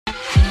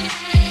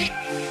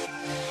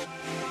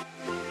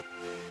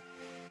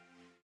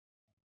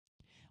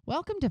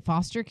Welcome to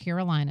Foster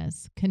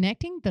Carolinas,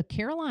 connecting the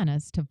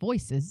Carolinas to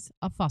voices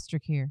of foster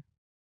care.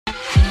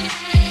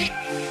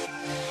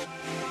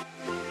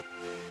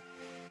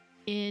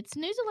 It's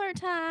news alert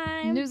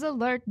time. News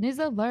alert, news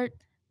alert.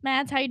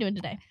 Mads, how you doing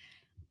today?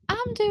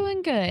 I'm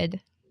doing good.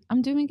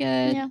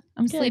 Yeah,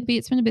 I'm good. sleepy.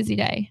 It's been a busy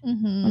day.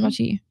 What about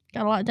you?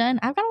 Got a lot done.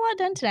 I've got a lot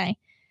done today.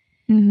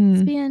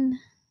 Mm-hmm.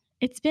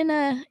 It's been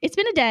a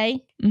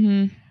day.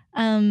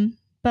 Mm-hmm.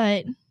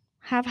 But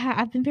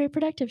I've been very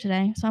productive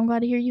today, so I'm glad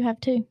to hear you have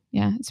too.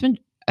 Yeah, it's been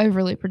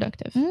overly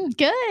productive.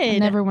 Good. I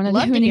never want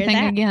to do anything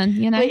again,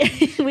 you know?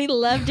 We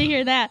love to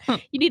hear that.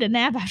 You need a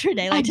nap after a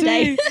day like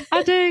today.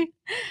 I do.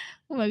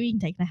 Well, maybe you can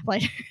take a nap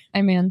later.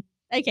 Amen.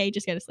 Okay,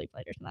 just go to sleep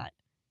later tonight.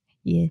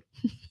 Yeah.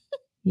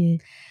 Yeah.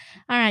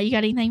 All right, you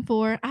got anything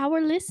for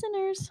our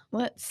listeners?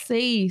 Let's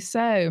see.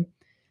 So,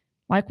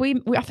 like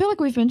I feel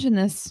like we've mentioned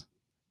this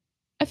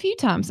a few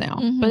times now,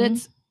 but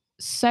it's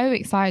so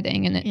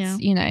exciting and it's,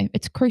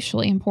 it's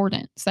crucially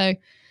important. So,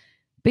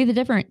 Be the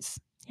Difference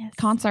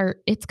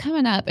concert, it's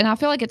coming up. And I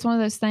feel like it's one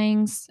of those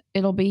things,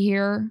 it'll be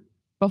here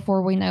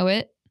before we know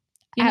it.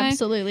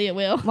 Absolutely, it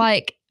will.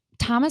 Like,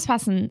 time is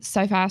passing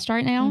so fast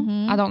right now.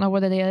 I don't know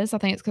what it is. I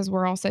think it's because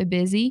we're all so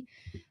busy.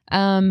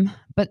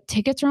 But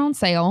tickets are on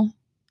sale.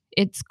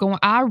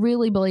 I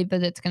really believe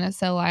that it's going to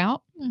sell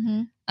out.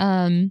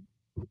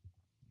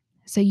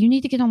 So you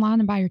need to get online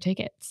and buy your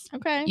tickets.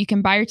 Okay. You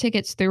can buy your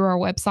tickets through our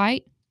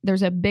website.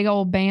 There's a big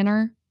old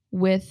banner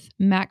with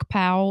Mac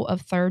Powell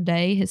of Third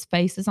Day. His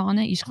face is on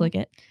it. You just click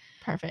it.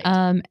 Perfect.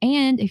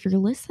 And if you're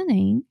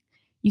listening,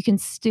 you can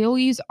still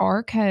use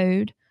our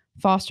code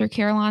Foster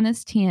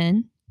Carolinas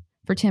 10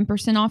 for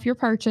 10% off your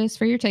purchase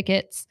for your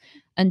tickets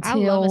until I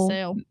love a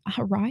sale.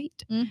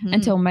 Right.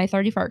 Until May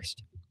 31st.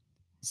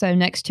 So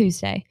next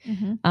Tuesday.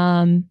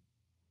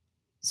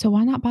 So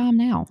why not buy them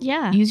now?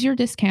 Yeah. Use your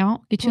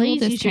discount. Get your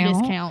little discount. Use your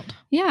discount.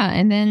 Yeah.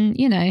 And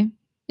then,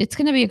 it's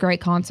going to be a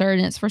great concert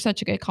and it's for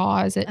such a good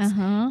cause. It's,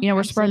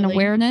 we're spreading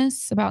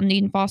awareness about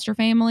needing foster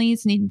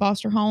families, needing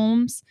foster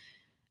homes.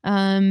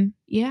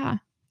 Yeah.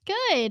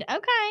 Good.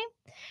 Okay.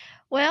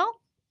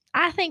 Well,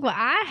 I think what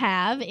I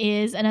have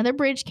is another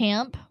bridge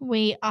camp.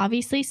 We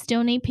obviously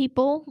still need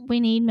people.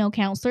 We need male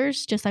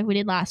counselors, just like we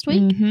did last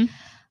week.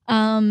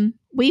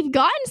 We've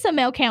gotten some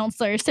male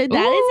counselors, so that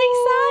is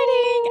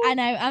exciting. I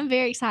know, I'm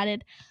very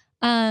excited.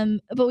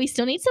 But we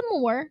still need some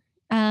more.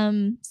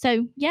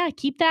 So yeah,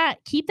 keep that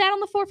on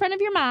the forefront of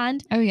your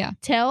mind. Oh yeah.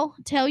 Tell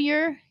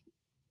your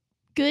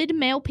good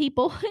male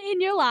people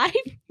in your life,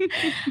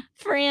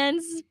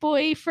 friends,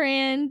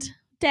 boyfriend,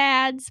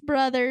 dads,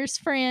 brothers,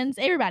 friends,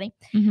 everybody.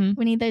 We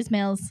need those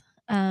males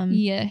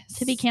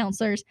to be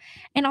counselors.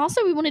 And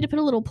also we wanted to put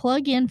a little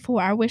plug in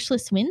for our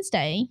Wishlist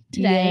Wednesday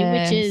today,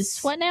 which is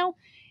what now?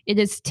 It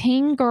is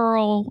Teen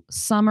Girl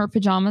summer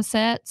pajama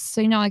sets.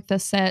 So like the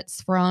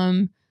sets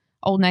from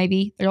Old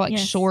Navy. They're like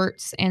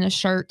shorts and a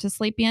shirt to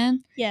sleep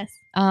in. Yes.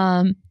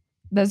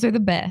 Those are the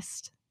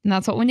best. And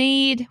that's what we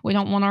need. We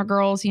don't want our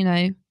girls,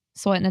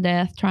 sweating to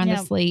death trying to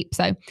sleep.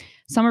 So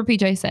summer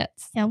PJ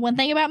sets. Yeah, one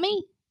thing about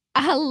me,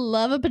 I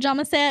love a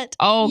pajama set.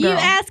 Oh, girl. You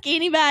ask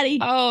anybody.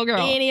 Oh, girl.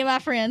 Any of my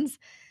friends.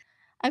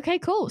 Okay,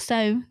 cool.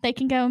 So they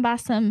can go and buy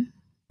some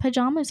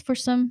pajamas for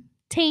some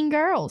teen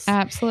girls.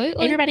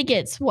 Absolutely. Everybody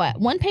gets what?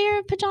 One pair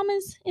of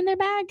pajamas in their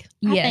bag?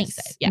 Yes. I think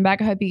so. Yeah. In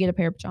back, I hope you get a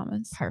pair of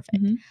pajamas. Perfect.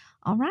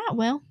 All right.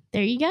 Well,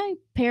 there you go.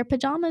 Pair of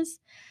pajamas.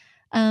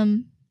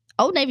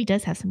 Old Navy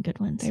does have some good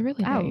ones. They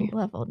really do. I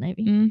love Old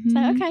Navy.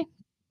 So, okay.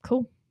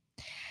 Cool.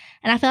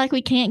 And I feel like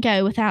we can't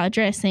go without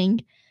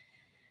addressing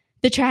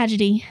the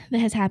tragedy that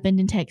has happened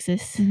in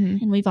Texas.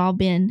 And we've all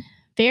been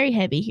very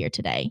heavy here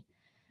today.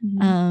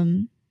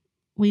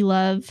 We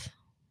love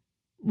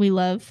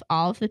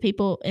all of the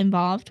people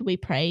involved. We're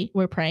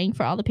praying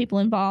for all the people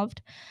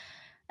involved.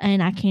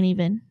 And I can't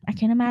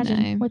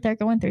imagine what they're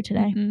going through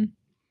today.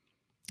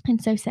 And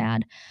so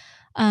sad.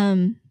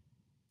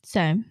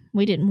 So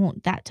we didn't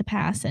want that to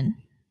pass and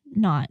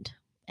not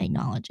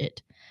acknowledge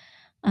it.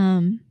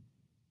 All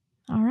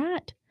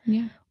right.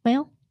 Yeah.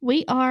 Well,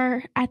 we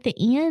are at the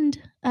end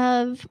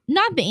of,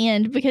 not the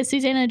end because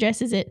Susanna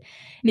addresses it.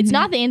 It's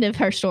not the end of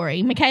her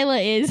story. Michaela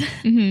is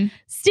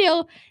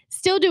still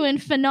doing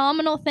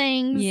phenomenal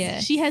things.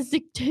 Yes. She has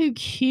the two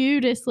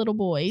cutest little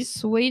boys.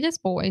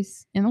 Sweetest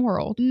boys in the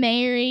world.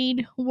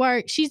 Married,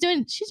 work. She's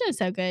doing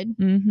so good.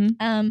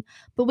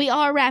 But we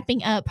are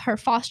wrapping up her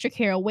foster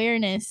care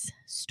awareness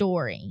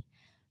story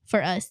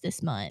for us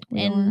this month.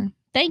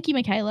 Thank you,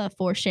 Michaela,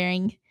 for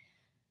sharing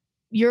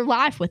your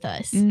life with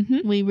us.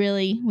 We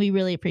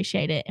really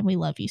appreciate it, and we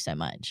love you so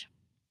much.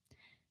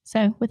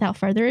 So without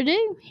further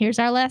ado, here's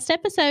our last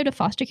episode of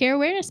Foster Care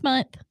Awareness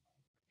Month.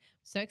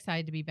 So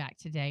excited to be back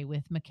today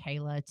with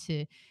Michaela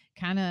to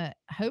kind of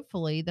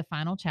hopefully the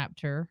final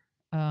chapter.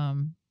 I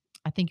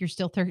think you're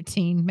still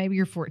 13, maybe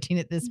you're 14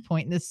 at this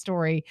point in this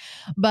story,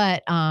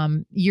 but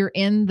you're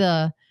in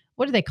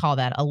what do they call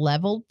that? A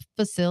leveled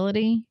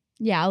facility?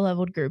 Yeah, a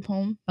leveled group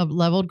home. A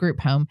leveled group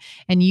home.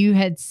 And you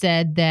had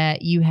said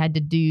that you had to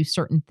do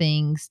certain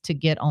things to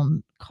get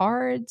on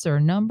cards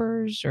or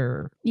numbers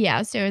or...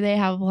 Yeah, so they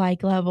have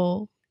like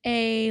level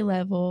A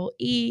level,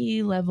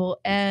 E level,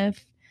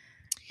 F.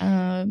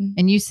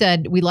 And you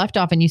said we left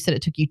off, and you said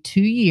it took you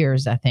 2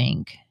 years, I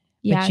think.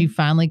 Yeah, but you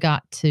finally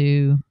got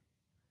to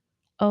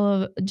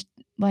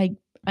like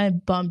a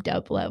bumped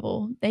up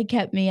level. They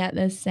kept me at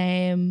the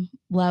same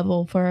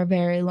level for a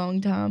very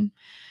long time.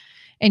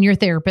 And your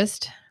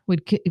therapist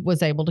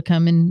was able to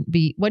come and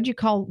be, what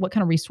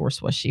kind of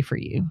resource was she for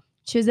you?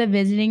 She was a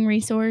visiting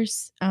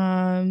resource.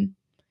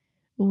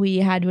 We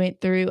had went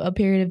through a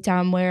period of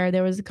time where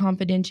there was a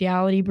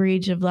confidentiality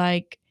breach of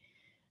like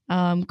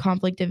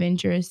conflict of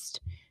interest,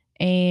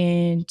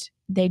 and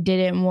they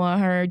didn't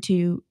want her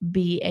to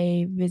be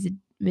a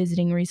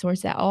visiting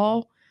resource at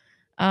all.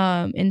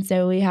 And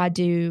so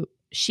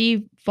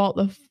she fought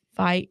the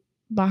fight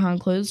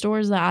behind closed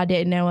doors that I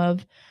didn't know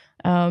of,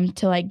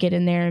 to like get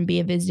in there and be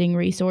a visiting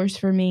resource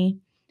for me,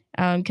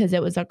 because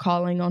it was a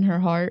calling on her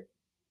heart.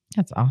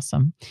 That's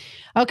awesome.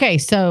 Okay,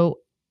 so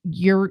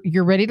you're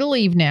ready to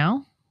leave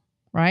now,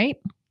 right?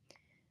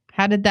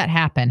 How did that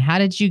happen? How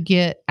did you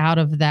get out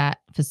of that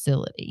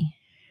facility?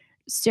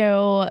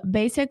 So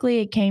basically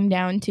it came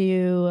down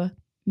to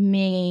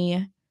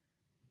me.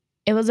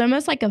 It was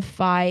almost like a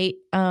fight,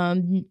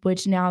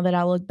 which now that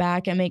I look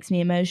back, it makes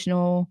me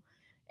emotional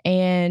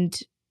and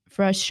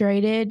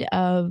frustrated,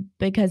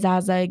 because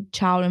as a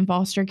child in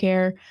foster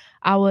care,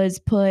 I was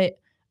put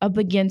up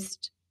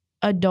against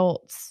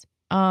adults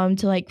to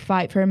like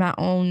fight for my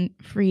own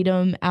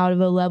freedom out of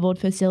a leveled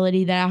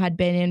facility that I had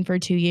been in for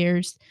 2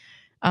 years.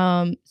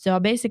 So I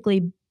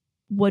basically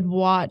would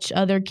watch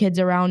other kids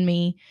around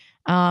me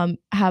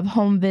have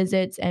home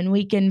visits and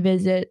weekend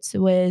visits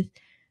with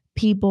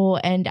people,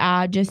 and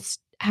I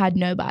just had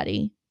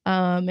nobody.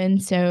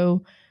 And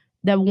so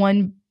the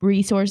one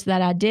resource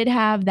that I did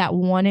have that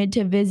wanted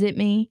to visit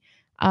me,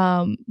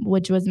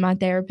 which was my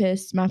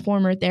therapist, my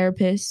former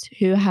therapist,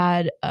 who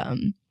had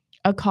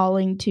a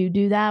calling to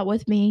do that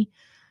with me,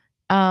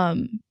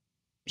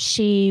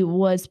 she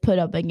was put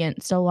up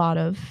against a lot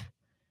of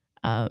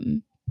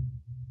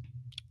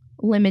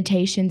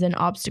limitations and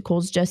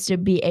obstacles just to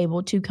be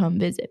able to come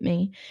visit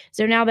me.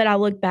 So now that I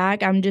look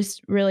back, I'm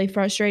just really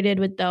frustrated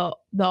with the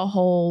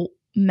whole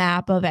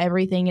map of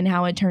everything and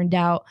how it turned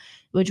out,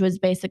 which was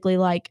basically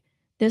like,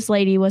 this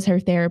lady was her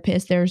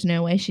therapist. There's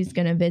no way she's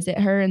going to visit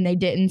her. And they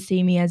didn't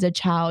see me as a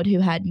child who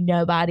had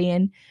nobody,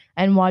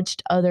 and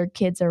watched other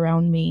kids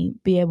around me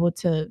be able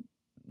to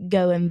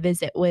go and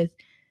visit with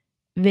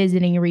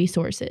visiting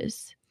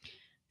resources.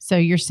 So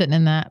you're sitting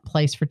in that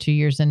place for 2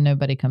 years and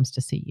nobody comes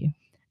to see you?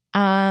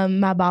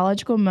 My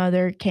biological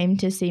mother came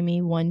to see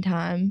me one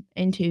time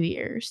in 2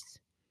 years.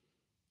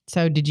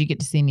 So did you get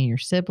to see any of your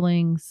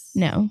siblings?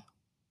 No.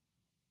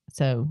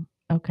 So,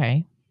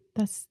 okay.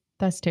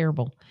 That's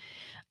terrible.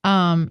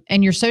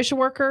 And your social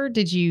worker,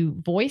 did you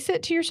voice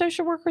it to your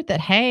social worker that,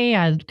 hey,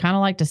 I'd kind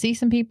of like to see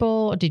some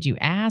people? Did you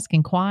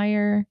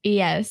inquire?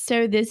 Yes.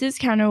 So this is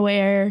kind of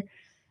where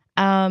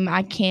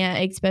I can't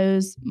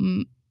expose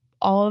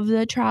all of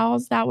the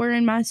trials that were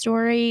in my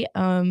story,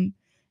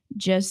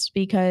 just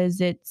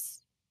because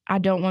I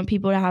don't want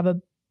people to have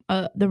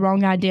the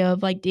wrong idea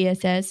of like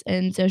DSS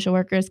and social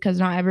workers, because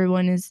not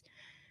everyone is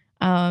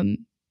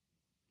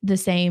the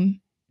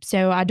same.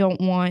 So I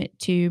don't want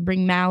to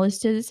bring malice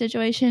to the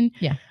situation.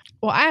 Yeah.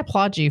 Well, I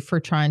applaud you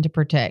for trying to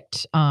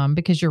protect,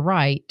 because you're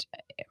right.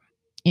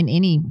 In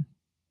any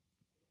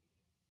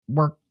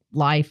work,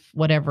 life,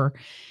 whatever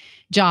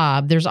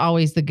job, there's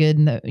always the good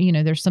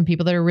and there's some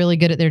people that are really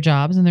good at their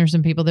jobs, and there's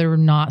some people that are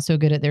not so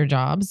good at their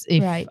jobs.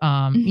 Right.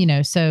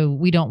 So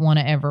we don't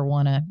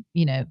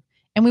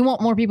and we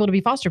want more people to be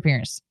foster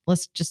parents.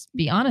 Let's just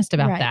be honest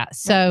about that.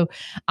 So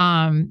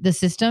the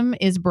system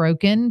is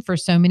broken for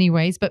so many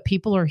ways, but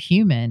people are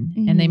human,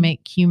 and they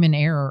make human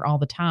error all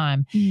the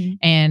time.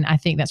 And I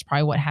think that's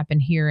probably what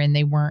happened here. And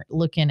they weren't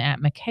looking at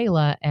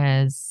Michaela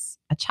as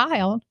a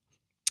child.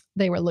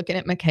 They were looking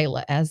at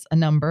Michaela as a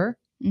number.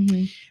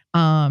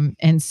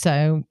 And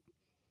so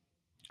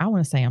I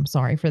want to say I'm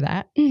sorry for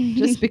that,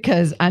 just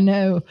because I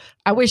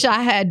wish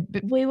I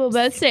had. We will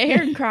both sit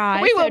here and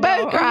cry. We will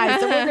both cry.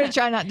 So we're going to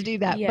try not to do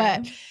that. Yeah.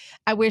 But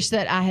I wish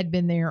that I had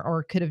been there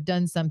or could have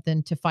done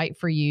something to fight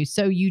for you.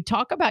 So you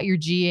talk about your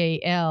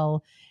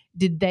GAL.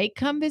 Did they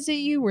come visit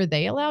you? Were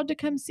they allowed to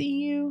come see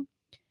you?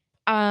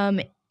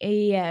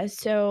 Yeah.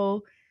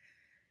 So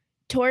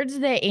towards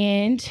the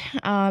end,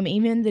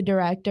 even the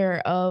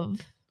director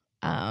of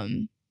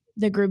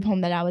the group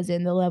home that I was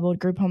in, the leveled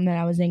group home that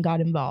I was in, got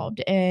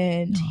involved,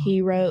 and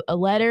he wrote a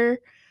letter.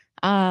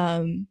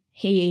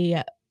 He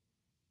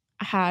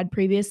had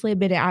previously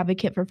been an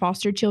advocate for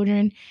foster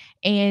children,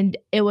 and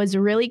it was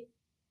really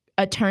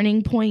a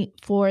turning point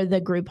for the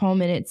group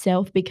home in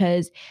itself,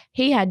 because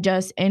he had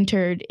just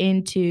entered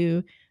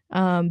into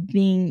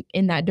being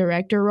in that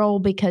director role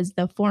because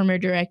the former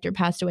director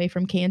passed away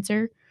from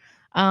cancer.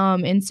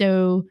 And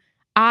so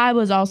I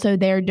was also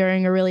there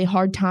during a really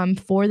hard time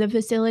for the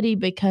facility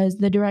because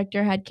the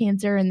director had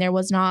cancer, and there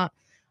was not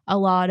a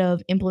lot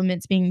of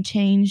implements being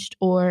changed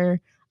or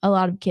a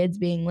lot of kids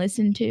being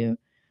listened to.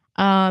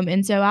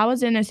 And so I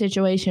was in a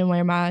situation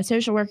where my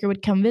social worker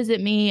would come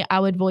visit me. I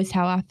would voice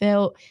how I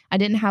felt. I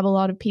didn't have a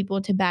lot of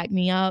people to back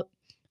me up.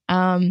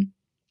 I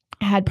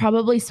had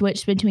probably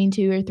switched between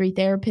 2 or 3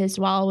 therapists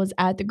while I was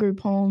at the group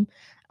home.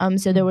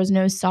 So there was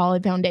no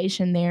solid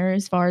foundation there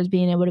as far as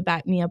being able to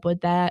back me up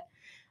with that.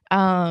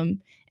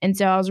 And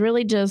so I was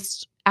really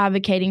just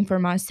advocating for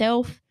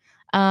myself.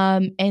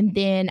 And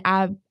then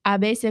I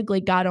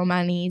basically got on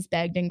my knees,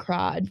 begged and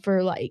cried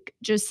for like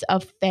just a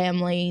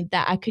family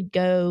that I could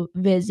go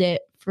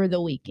visit for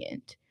the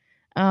weekend.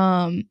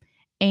 And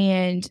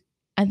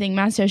I think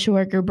my social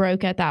worker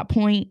broke at that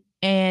point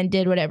and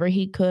did whatever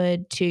he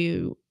could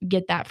to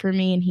get that for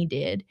me, and he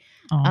did.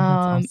 Oh, that's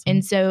awesome.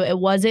 And so it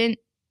wasn't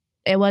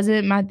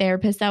my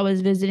therapist that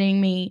was visiting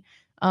me.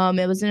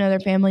 It was another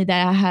family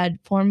that I had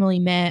formerly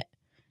met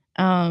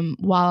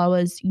while I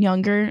was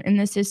younger in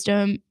the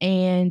system,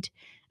 and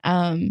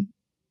her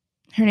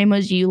name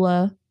was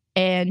Eula,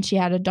 and she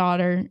had a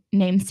daughter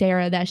named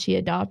Sarah that she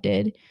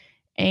adopted.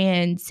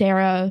 And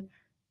Sarah,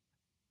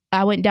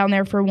 I went down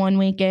there for one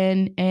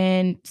weekend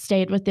and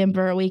stayed with them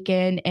for a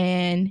weekend,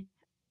 and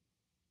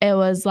it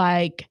was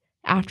like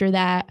after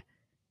that,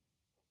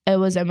 it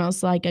was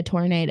almost like a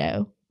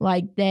tornado.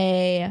 Like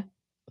they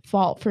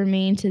fought for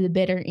me to the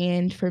bitter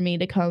end for me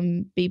to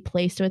come be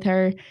placed with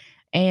her.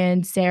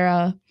 And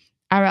Sarah,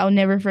 I'll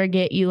never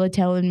forget Eula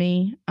telling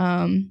me,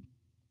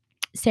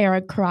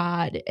 Sarah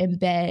cried and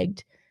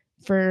begged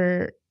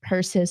for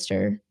her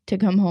sister to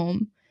come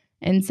home.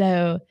 And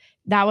so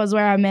that was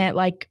where I met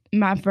like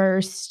my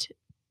first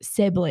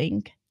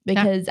sibling,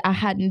 because I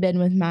hadn't been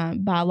with my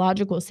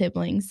biological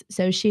siblings.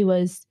 So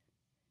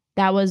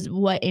that was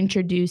what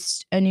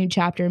introduced a new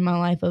chapter in my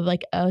life of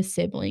like a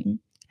sibling.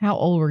 How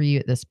old were you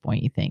at this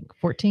point, you think?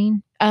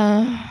 14?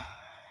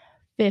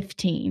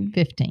 15.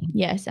 15.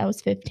 Yes, I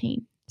was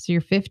 15. So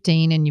you're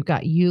 15 and you've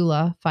got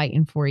Eula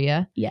fighting for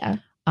you. Yeah.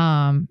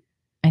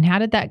 And how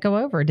did that go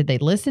over? Did they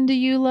listen to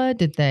Eula?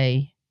 Did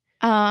they?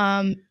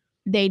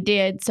 They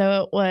did.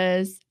 So it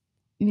was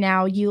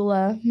now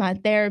Eula, my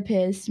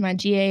therapist, my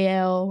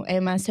GAL,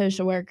 and my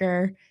social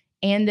worker,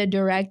 and the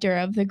director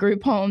of the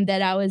group home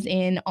that I was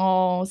in,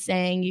 all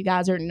saying, you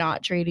guys are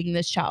not treating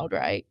this child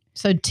right.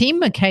 So Team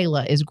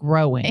Michaela is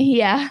growing.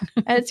 Yeah,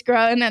 it's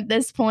growing at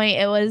this point.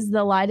 It was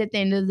the light at the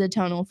end of the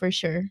tunnel for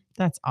sure.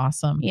 That's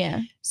awesome.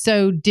 Yeah.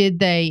 So did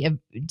they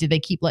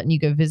keep letting you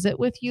go visit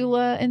with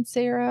Eula and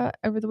Sarah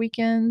over the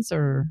weekends,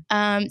 or?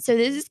 So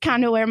this is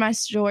kind of where my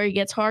story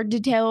gets hard to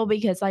tell,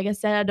 because like I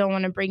said, I don't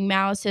want to bring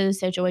malice to the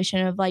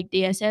situation of like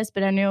DSS,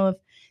 but I know if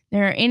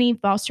there are any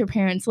foster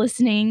parents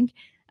listening,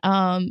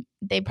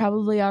 they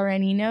probably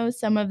already know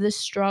some of the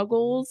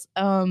struggles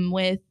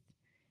with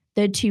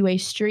the two-way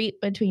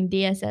street between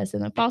DSS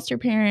and the foster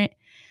parent.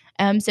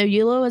 So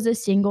Eula was a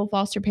single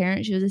foster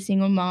parent. She was a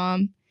single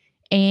mom.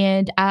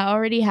 And I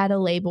already had a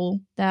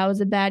label that I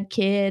was a bad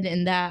kid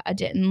and that I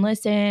didn't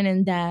listen,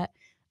 and that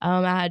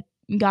I had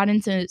got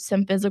into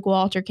some physical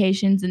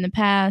altercations in the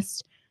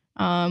past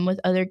with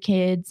other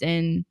kids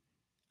and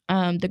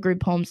the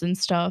group homes and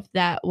stuff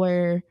that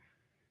were,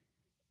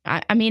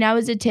 I mean, I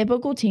was a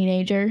typical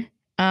teenager.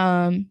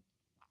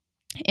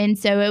 And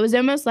so it was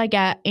almost like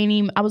I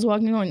was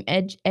walking on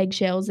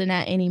eggshells, and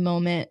at any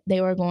moment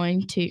they were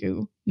going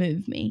to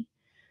move me.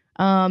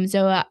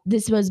 So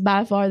this was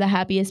by far the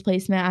happiest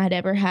placement I had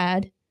ever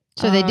had.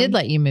 So they did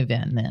let you move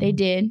in then? They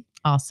did.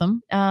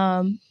 Awesome.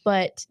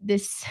 But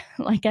this,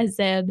 like I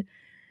said,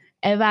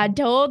 if I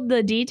told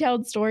the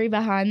detailed story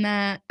behind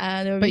that,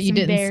 there would be some But you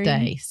didn't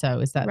stay. So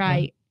is that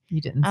right? You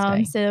didn't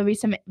stay. So there'll be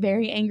some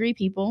very angry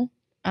people.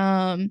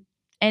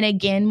 And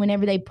again,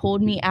 whenever they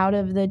pulled me out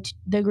of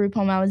the group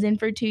home I was in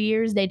for 2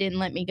 years, they didn't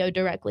let me go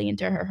directly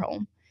into her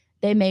home.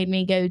 They made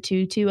me go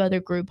to 2 other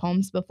group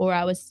homes before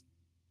I was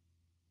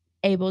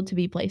able to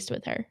be placed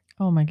with her.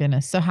 Oh my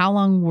goodness. So how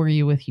long were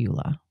you with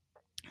Eula?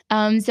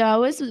 So I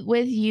was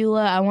with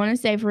Eula, I want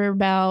to say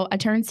I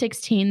turned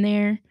 16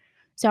 there.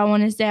 So I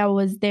want to say I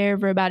was there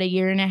for about 1.5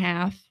 years.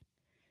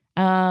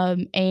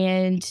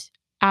 And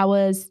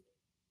I'll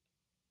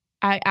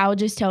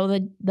just tell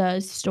the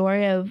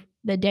story of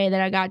the day that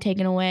I got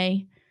taken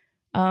away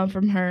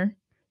from her.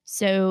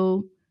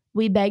 So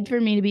we begged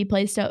for me to be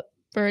placed up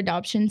for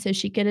adoption so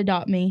she could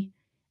adopt me.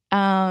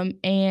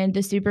 And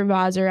the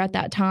supervisor at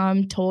that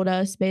time told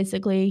us,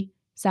 basically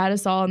sat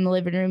us all in the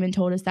living room and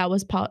told us that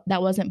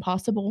wasn't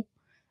possible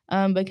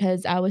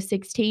because I was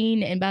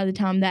 16. And by the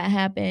time that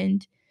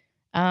happened,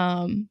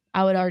 I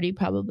would already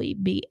probably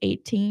be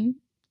 18.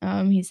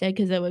 He said,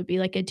 because it would be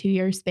like a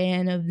 2-year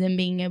span of them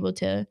being able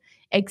to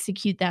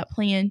execute that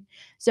plan.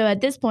 So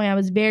at this point, I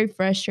was very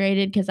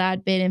frustrated because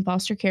I'd been in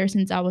foster care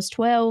since I was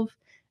 12.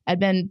 I'd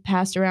been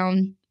passed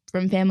around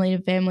from family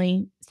to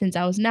family since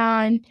I was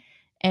 9,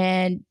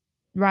 and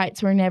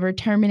rights were never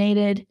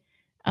terminated.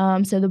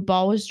 So the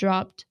ball was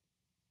dropped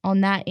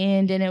on that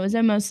end, and it was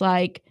almost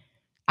like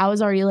I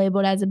was already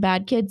labeled as a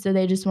bad kid, so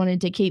they just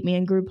wanted to keep me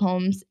in group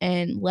homes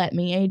and let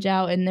me age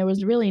out, and there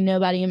was really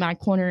nobody in my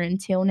corner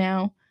until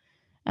now.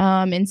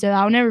 And so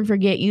I'll never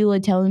forget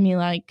Eula telling me,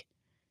 like,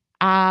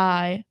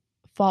 I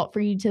fought for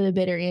you to the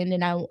bitter end,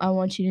 and I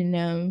want you to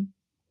know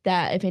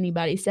that if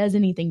anybody says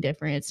anything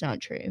different, it's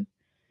not true.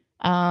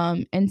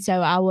 And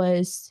so I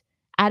was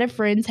at a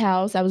friend's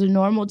house. I was a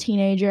normal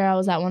teenager. I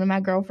was at one of my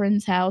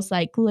girlfriend's house,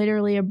 like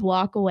literally a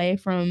block away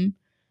from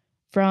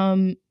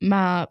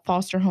my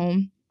foster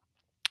home.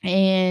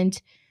 And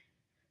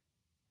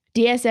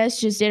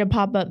DSS just did a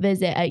pop-up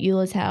visit at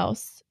Eula's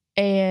house.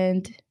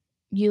 And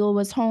Eula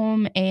was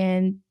home,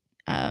 and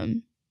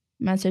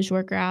my social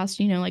worker asked,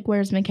 like,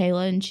 where's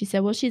Michaela? And she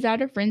said, well, she's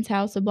at her friend's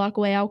house a block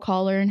away. I'll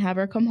call her and have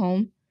her come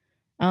home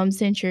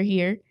since you're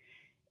here.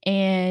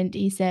 And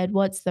he said,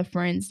 what's the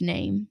friend's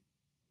name?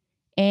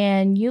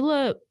 And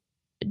Eula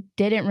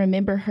didn't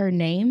remember her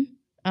name.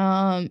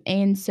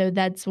 And so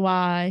that's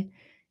why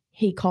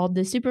he called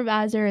the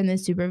supervisor, and the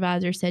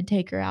supervisor said,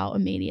 take her out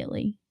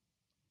immediately.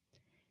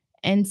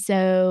 And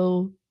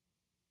so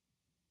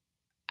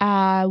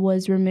I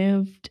was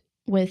removed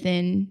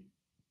within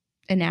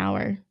an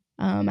hour.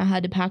 I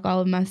had to pack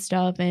all of my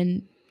stuff,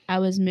 and I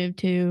was moved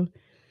to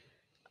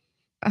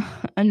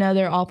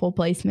another awful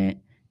placement.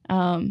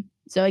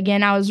 So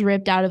again, I was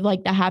ripped out of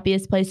like the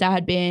happiest place I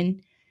had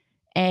been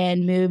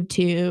and moved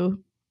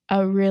to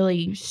a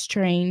really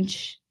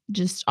strange,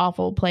 just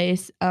awful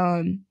place.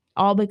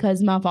 All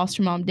because my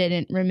foster mom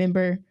didn't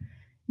remember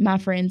my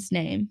friend's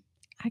name.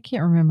 I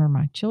can't remember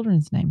my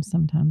children's names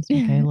sometimes,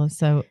 Michaela.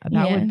 So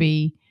that would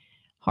be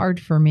hard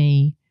for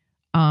me.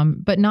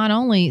 But not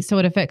only, so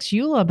it affects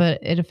Eula, but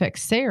it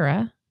affects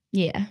Sarah.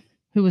 Yeah.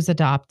 Who was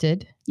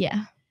adopted.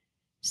 Yeah.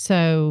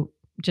 So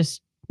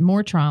just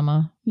more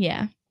trauma.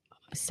 Yeah.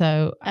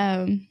 So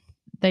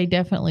they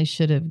definitely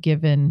should have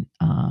given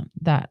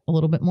that a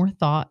little bit more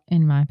thought,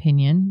 in my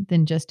opinion,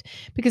 than just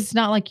because it's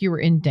not like you were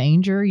in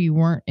danger. You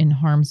weren't in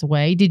harm's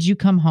way. Did you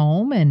come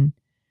home? And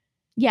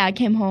yeah, I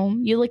came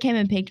home. Eula came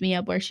and picked me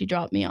up where she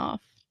dropped me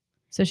off.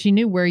 So she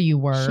knew where you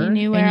were. She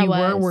knew where I was.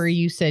 And you were where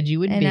you said you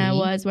would be. And I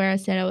was where I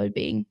said I would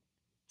be.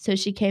 So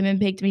she came and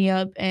picked me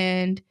up,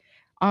 and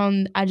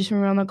I just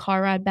remember on the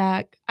car ride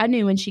back, I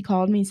knew when she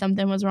called me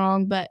something was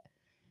wrong, but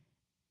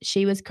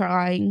she was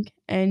crying,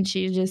 and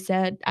she just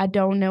said, I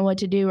don't know what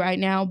to do right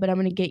now, but I'm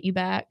going to get you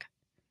back.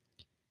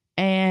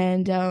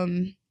 And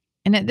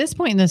at this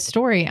point in the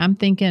story, I'm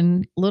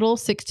thinking little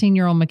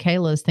 16-year-old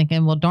Michaela is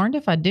thinking, well, darned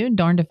if I do,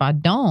 darned if I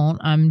don't.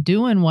 I'm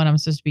doing what I'm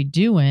supposed to be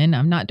doing.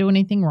 I'm not doing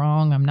anything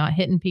wrong. I'm not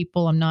hitting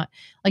people. I'm not,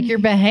 like, you're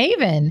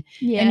behaving.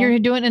 Yeah. And you're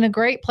doing it in a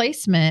great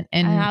placement.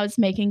 And I was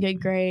making good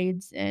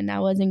grades, and I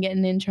wasn't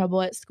getting in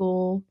trouble at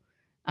school.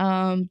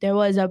 There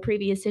was a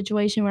previous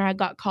situation where I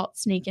got caught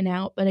sneaking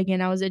out. But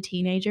again, I was a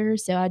teenager,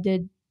 so I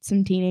did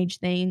some teenage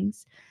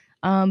things.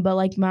 But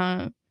like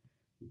my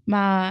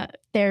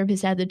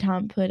therapist at the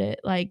time put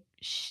it, like,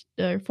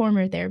 the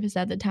former therapist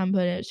at the time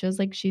put it, she was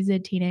like, she's a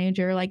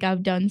teenager. Like,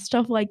 I've done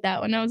stuff like that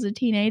when I was a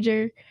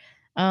teenager.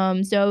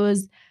 So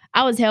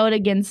I was held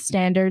against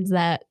standards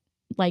that,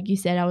 like you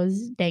said, I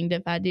was danged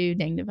if I do,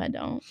 danged if I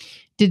don't.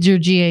 Did your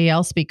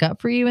GAL speak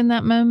up for you in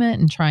that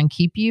moment and try and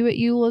keep you at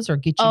Eula's or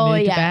get you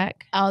moved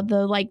back?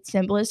 The like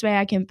simplest way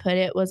I can put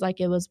it was like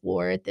it was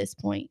war at this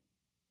point.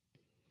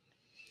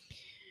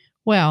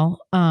 Well,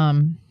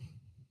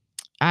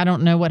 I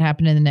don't know what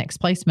happened in the next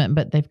placement,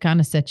 but they've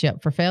kind of set you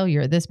up for failure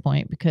at this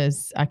point,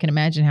 because I can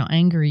imagine how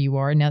angry you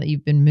are now that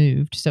you've been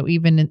moved. So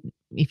even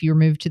if you're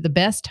moved to the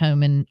best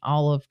home in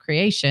all of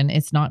creation,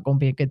 it's not going to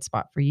be a good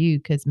spot for you,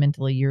 because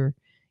mentally you're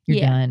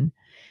done.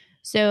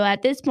 So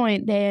at this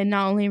point, they had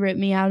not only ripped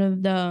me out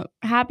of the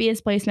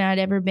happiest placement I'd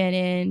ever been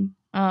in,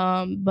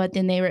 but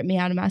then they ripped me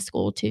out of my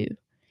school too.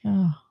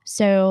 Oh.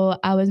 So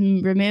I was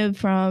removed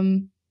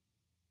from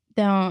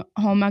the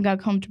home I got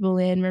comfortable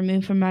in,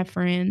 removed from my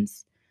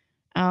friends.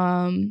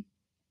 And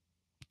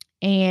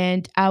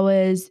I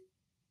was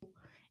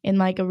in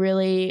like a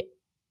really,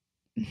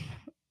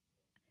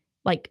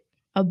 like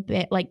a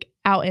bit like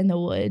out in the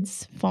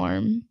woods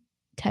farm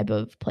type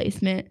of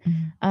placement,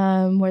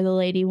 where the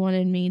lady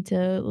wanted me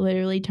to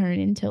literally turn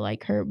into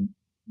like her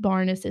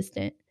barn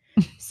assistant.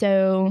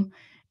 So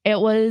it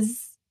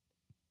was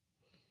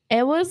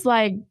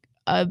like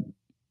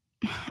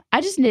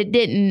I just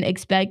didn't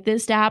expect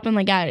this to happen.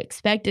 Like, I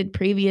expected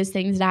previous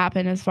things to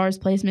happen as far as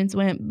placements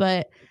went,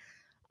 but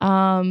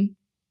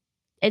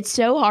it's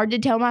so hard to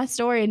tell my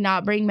story and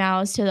not bring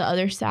malice to the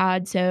other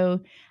side.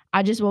 So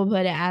I just will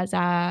put it as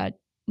I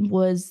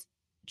was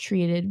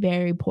treated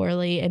very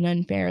poorly and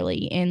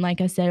unfairly. And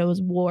like I said, it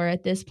was war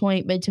at this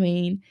point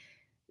between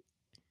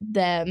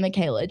the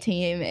Michaela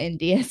team and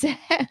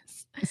DSS.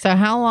 So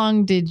how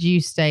long did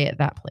you stay at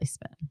that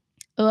placement?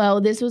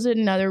 Well, this was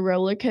another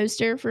roller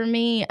coaster for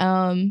me.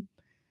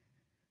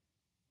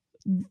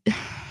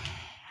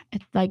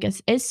 Like,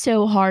 it's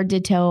so hard to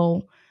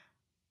tell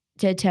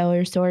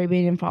your story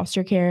being in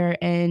foster care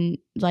and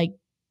like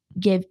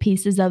give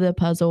pieces of the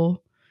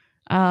puzzle,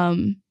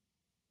 and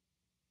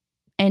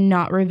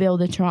not reveal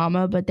the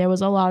trauma. But there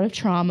was a lot of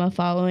trauma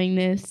following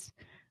this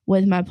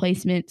with my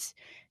placements.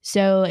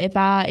 So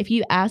if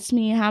you asked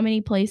me how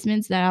many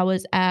placements that I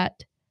was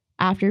at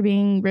after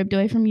being ripped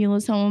away from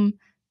Eula's home,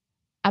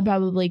 I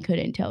probably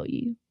couldn't tell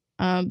you,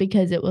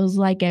 because it was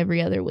like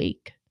every other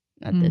week.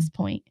 at this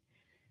point.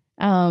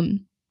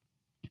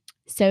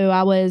 So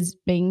I was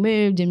being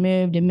moved and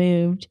moved and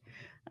moved.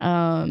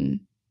 And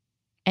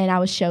I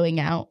was showing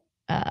out.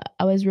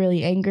 I was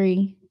really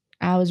angry.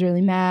 I was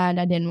really mad.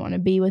 I didn't want to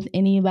be with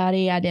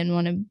anybody. I didn't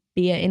want to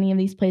be at any of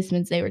these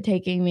placements they were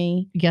taking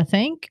me. You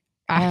think?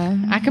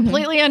 I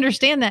completely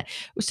understand that.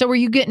 So were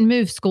you getting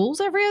moved schools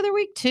every other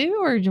week too?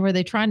 Or were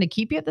they trying to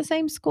keep you at the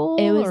same school?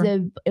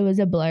 It was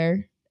a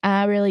blur.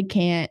 I really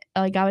can't.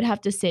 Like, I would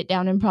have to sit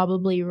down and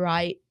probably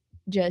write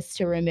just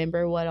to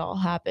remember what all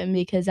happened,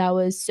 because I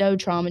was so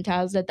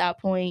traumatized at that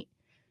point,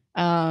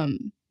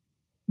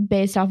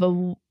 based off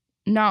of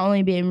not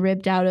only being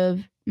ripped out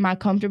of my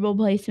comfortable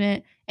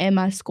placement and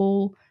my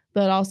school,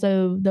 but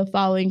also the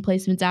following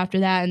placements after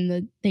that and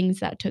the things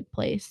that took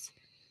place.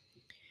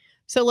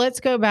 So let's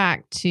go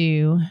back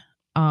to,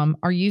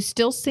 are you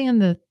still seeing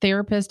the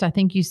therapist I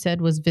think you said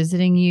was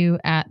visiting you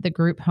at the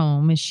group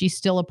home? Is she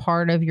still a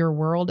part of your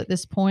world at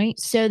this point?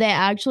 So they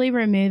actually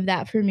removed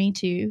that for me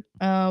too,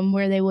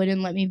 where they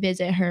wouldn't let me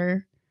visit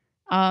her.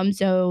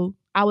 So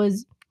I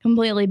was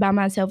completely by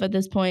myself at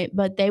this point,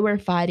 but they were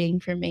fighting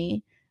for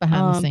me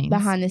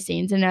behind the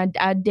scenes. And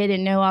I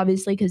didn't know,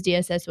 obviously, because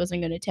DSS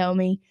wasn't going to tell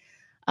me.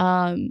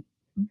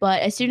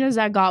 But as soon as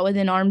I got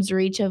within arm's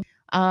reach of,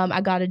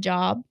 I got a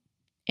job.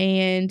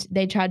 And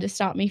they tried to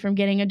stop me from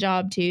getting a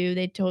job too.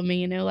 They told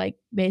me, like,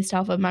 based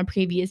off of my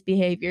previous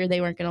behavior, they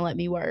weren't going to let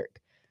me work.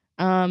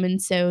 And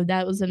so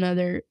that was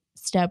another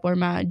step where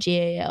my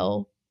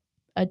GAL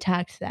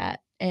attacked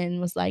that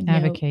and was like,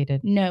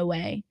 advocated. No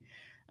way.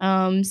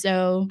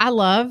 So I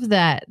love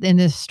that in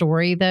this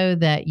story, though,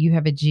 that you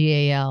have a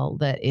GAL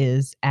that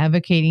is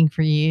advocating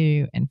for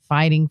you and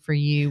fighting for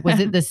you. Was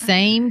it the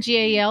same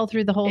GAL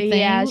through the whole thing?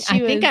 Yeah, I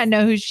think I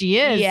know who she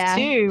is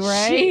too,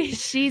 right?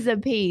 She's a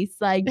piece.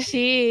 Like,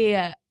 she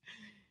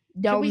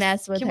don't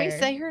mess with her. Can we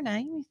say her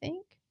name, you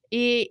think?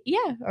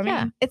 I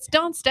mean, it's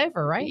Dawn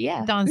Stover, right?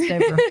 Yeah. Dawn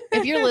Stover.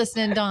 If you're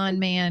listening, Dawn,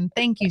 man,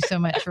 thank you so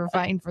much for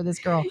fighting for this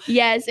girl.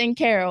 Yes, and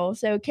Carol.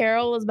 So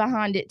Carol was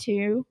behind it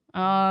too.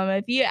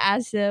 If you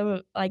asked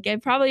them, like,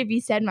 if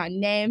you said my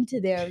name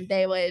to them,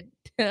 they would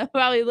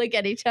probably look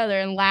at each other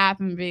and laugh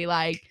and be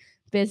like,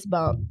 fist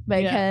bump,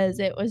 because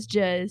it was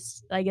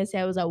just, like I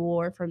said, it was a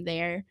war from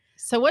there.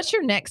 So what's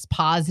your next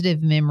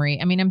positive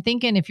memory? I mean, I'm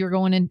thinking if you're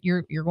going in,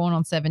 you're going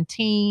on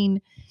 17,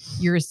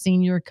 you're a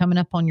senior coming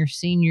up on your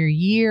senior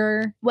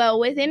year. Well,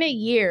 within a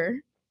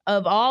year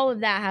of all of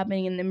that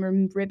happening and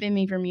them ripping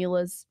me from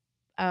Eula's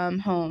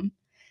home,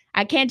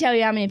 I can't tell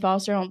you how many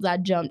foster homes I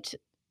jumped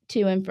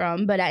to and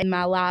from, but in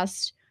my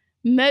last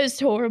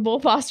most horrible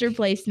foster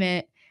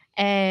placement,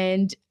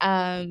 and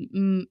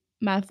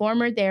my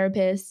former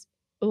therapist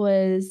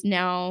was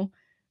now,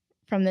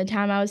 from the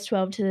time I was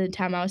 12 to the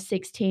time I was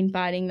 16,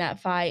 fighting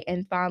that fight,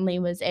 and finally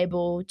was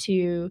able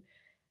to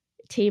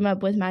team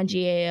up with my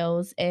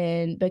GALs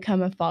and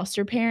become a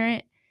foster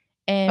parent.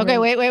 And okay,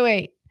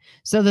 wait.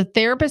 So the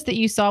therapist that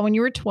you saw when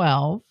you were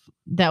 12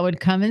 that would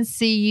come and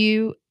see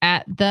you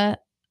at the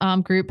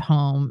group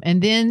home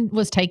and then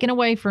was taken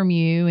away from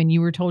you and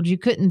you were told you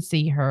couldn't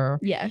see her.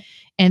 Yeah.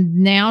 And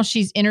now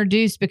she's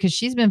introduced because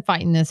she's been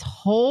fighting this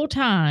whole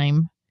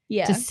time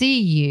to see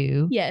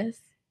you. Yes.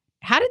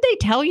 How did they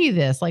tell you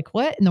this? Like,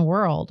 what in the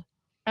world?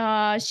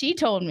 She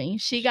told me.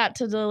 She got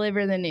to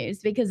deliver the news,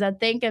 because I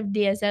think if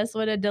DSS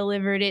would have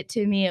delivered it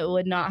to me, it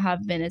would not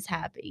have been as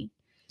happy.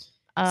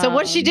 So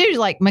what did she do?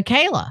 Like,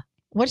 Michaela,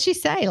 what did she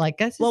say?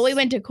 Like, well, we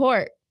went to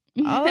court.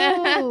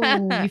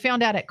 Oh, you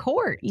found out at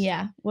court.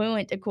 Yeah, we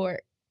went to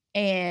court,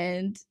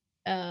 and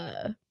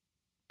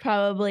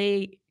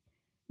probably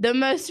the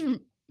most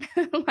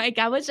like,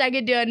 I wish I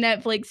could do a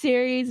Netflix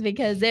series,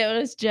 because it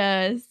was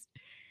just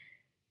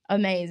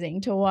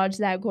amazing to watch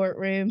that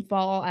courtroom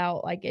fall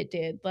out like it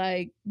did.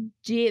 Like,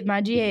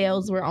 my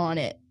GALs were on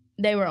it.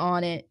 They were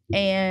on it,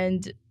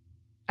 and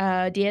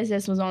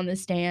DSS was on the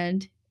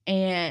stand,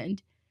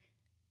 and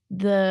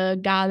the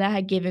guy that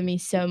had given me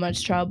so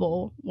much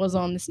trouble was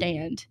on the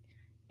stand,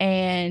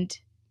 and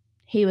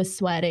he was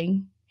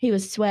sweating. He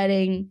was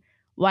sweating,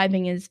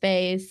 wiping his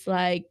face.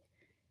 Like,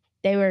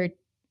 they were,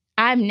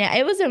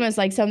 it was almost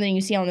like something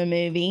you see on the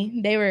movie.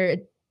 They were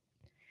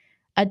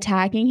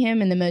attacking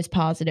him in the most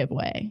positive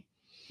way.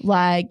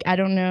 Like, I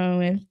don't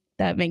know if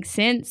that makes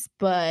sense,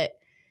 but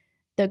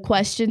the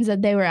questions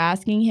that they were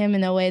asking him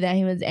and the way that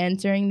he was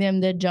answering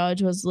them, the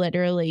judge was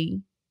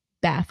literally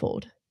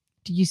baffled.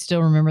 Do you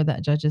still remember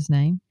that judge's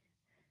name?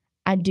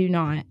 I do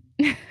not.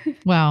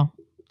 Wow.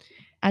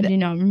 I do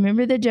not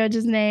remember the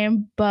judge's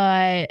name,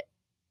 but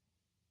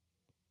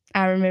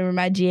I remember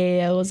my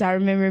GALs. I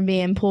remember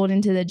being pulled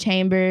into the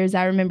chambers.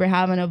 I remember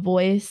having a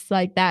voice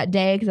like that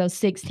day, because I was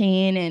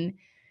 16. And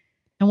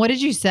what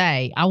did you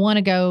say? I want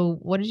to go.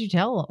 What did you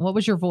tell? What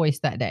was your voice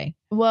that day?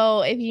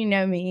 Well, if you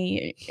know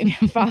me,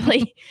 you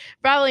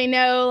probably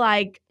know,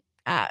 like,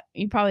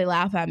 you probably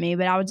laugh at me,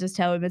 but I would just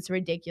tell him it's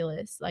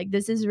ridiculous. Like,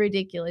 this is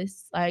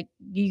ridiculous. Like,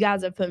 you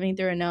guys have put me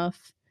through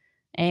enough.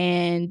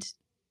 And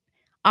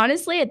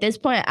honestly, at this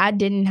point, I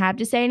didn't have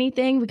to say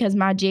anything, because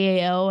my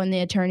GAL and the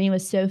attorney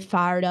was so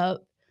fired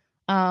up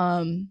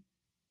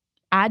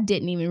I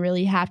didn't even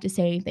really have to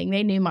say anything.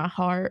 They knew my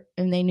heart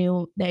and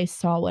they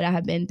saw what I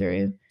had been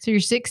through. So you're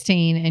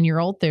 16 and your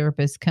old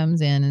therapist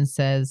comes in and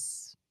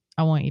says,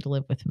 I want you to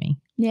live with me.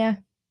 Yeah.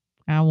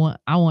 I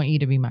want you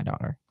to be my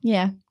daughter.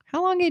 Yeah.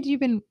 How long had you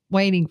been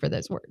waiting for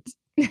those words?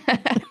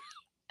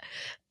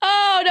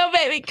 Oh, don't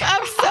make me.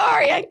 I'm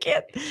sorry. I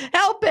can't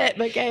help it,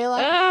 Michaela.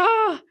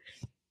 Oh.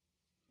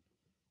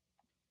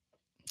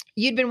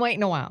 You'd been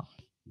waiting a while.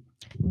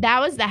 That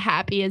was the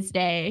happiest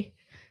day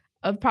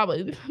of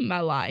probably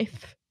my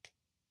life.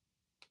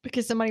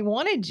 Because somebody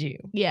wanted you.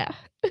 Yeah.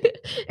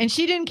 And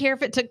she didn't care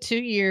if it took 2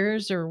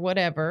 years or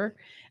whatever,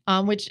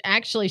 which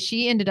actually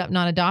she ended up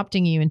not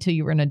adopting you until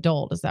you were an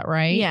adult. Is that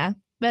right? Yeah.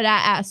 But I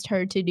asked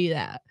her to do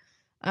that.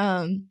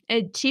 And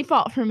she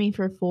fought for me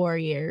for 4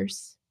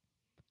 years.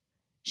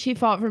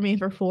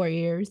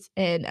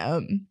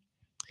 And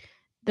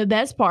the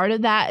best part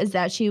of that is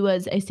that she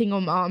was a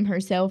single mom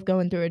herself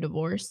going through a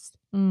divorce.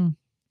 Mm.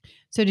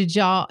 So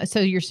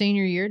your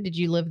senior year, did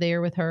you live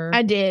there with her?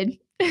 I did.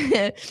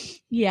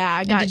 Yeah,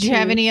 I got. Did you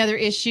have any other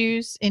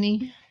issues?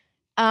 Any?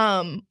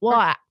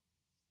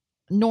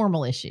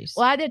 Normal issues.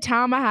 Well, at the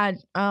time I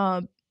had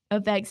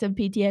effects of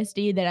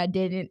PTSD that I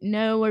didn't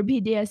know were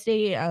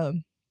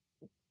PTSD,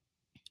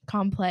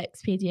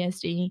 complex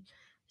PTSD.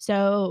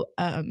 So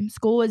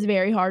school was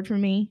very hard for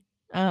me.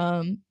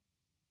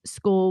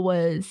 School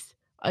was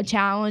a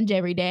challenge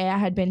every day. I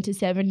had been to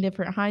 7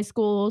 different high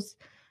schools.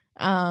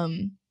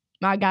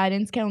 My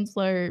guidance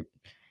counselor,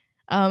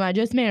 I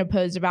just made a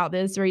post about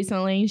this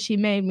recently. She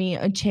made me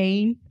a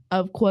chain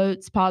of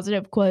quotes,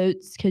 positive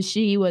quotes, because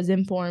she was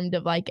informed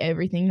of like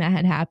everything that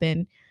had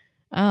happened.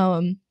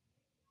 I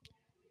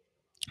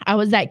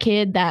was that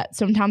kid that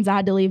sometimes I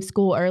had to leave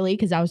school early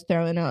because I was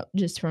throwing up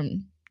just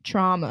from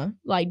trauma,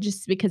 like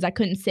just because I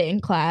couldn't sit in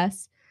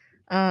class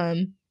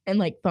and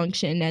like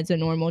function as a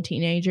normal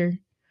teenager.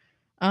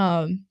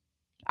 I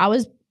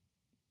was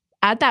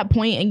at that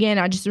point again,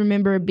 I just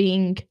remember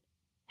being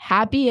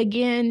happy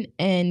again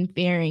and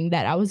fearing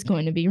that I was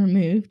going to be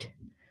removed.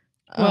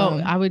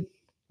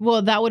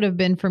 Well, that would have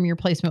been from your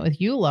placement with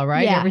Eula,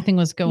 right? Yeah. Everything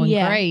was going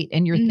great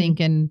and you're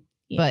thinking,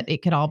 but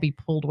it could all be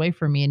pulled away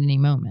from me at any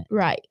moment.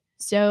 Right.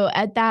 So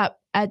at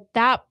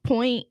that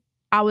point,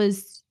 I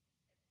was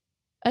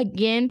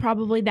again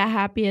probably the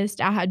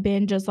happiest I had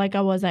been, just like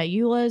I was at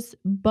Eula's,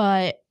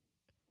 but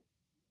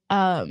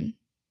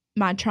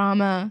my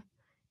trauma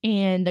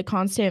and the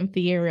constant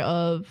fear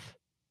of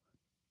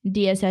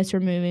DSS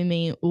removing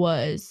me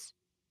was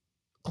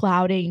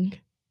clouding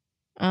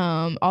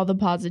all the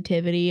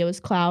positivity. It was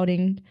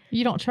clouding.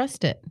 You don't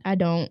trust it. I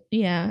don't.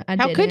 Yeah.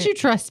 How could you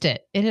trust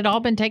it? It had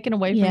all been taken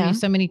away from you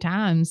so many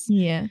times.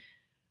 Yeah.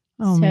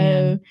 Oh,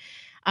 man.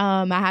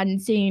 I hadn't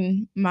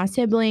seen my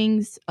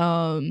siblings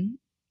in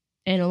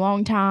a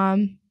long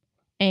time.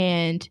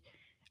 And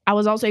I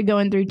was also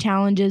going through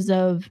challenges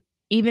of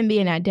even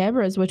being at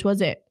Deborah's, which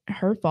wasn't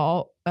her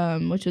fault,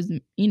 which was,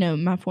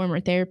 my former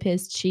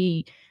therapist.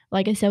 She,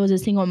 like I said, was a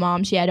single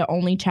mom. She had an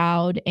only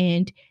child,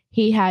 and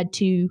he had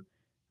to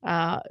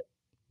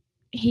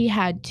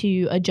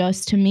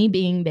adjust to me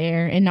being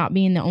there and not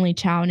being the only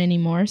child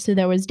anymore. So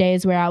there was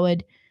days where I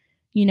would,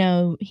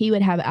 he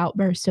would have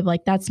outbursts of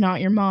like, that's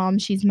not your mom,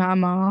 she's my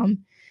mom.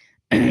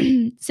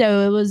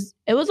 So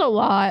it was a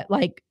lot.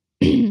 Like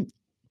it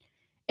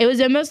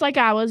was almost like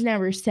I was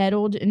never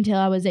settled until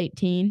I was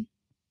 18.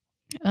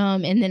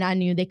 And then I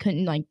knew they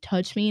couldn't like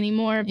touch me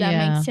anymore, if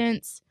that makes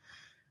sense.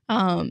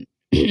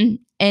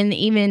 And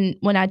even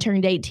when I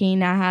turned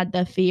 18, I had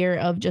the fear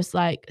of just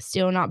like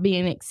still not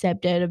being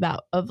accepted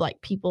of like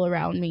people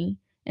around me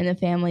and the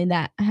family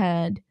that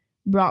had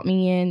brought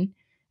me in.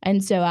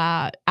 And so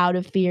I, out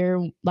of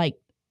fear, like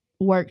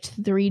worked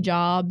 3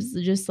 jobs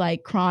just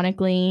like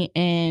chronically.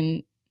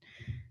 And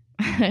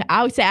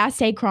I would say I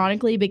say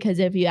chronically because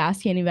if you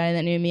ask anybody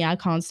that knew me, I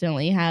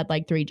constantly had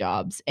like 3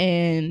 jobs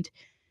and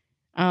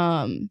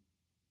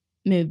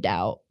moved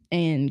out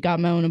and got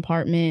my own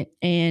apartment,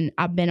 and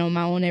I've been on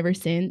my own ever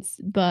since.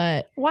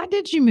 But why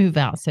did you move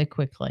out so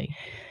quickly?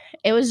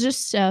 It was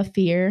just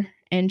fear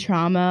and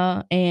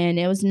trauma, and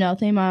it was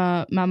nothing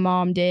my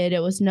mom did.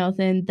 It was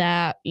nothing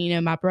that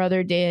my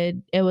brother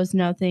did. It was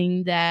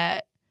nothing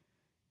that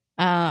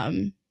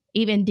even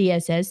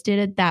DSS did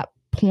at that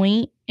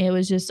point. It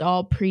was just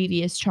all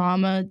previous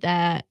trauma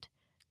that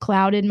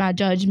clouded my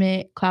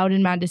judgment,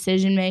 clouded my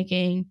decision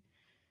making,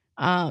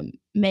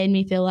 made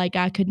me feel like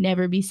I could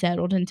never be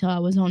settled until I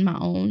was on my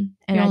own.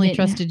 And I only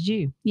trusted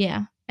you.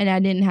 Yeah. And I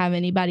didn't have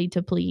anybody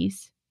to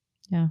please.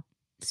 Yeah.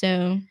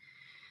 So.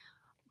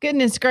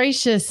 Goodness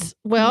gracious.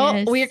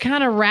 Well, we are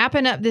kind of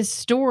wrapping up this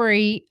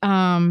story.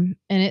 And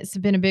it's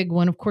been a big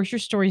one. Of course, your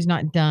story's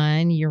not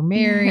done. You're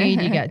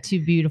married. You got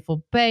 2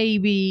 beautiful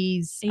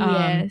babies.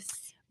 Yes.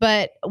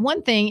 But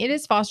one thing, it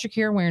is Foster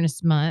Care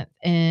Awareness Month,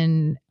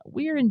 and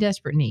we are in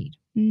desperate need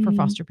for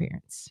foster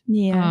parents.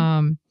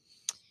 Yeah.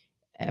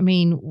 I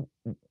mean,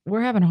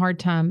 we're having a hard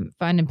time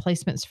finding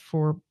placements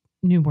for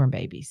newborn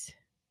babies.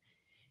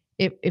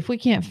 If we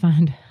can't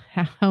find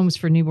homes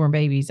for newborn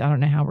babies, I don't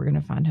know how we're going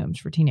to find homes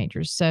for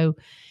teenagers. So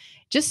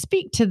just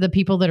speak to the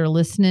people that are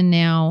listening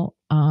now.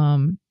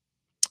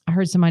 I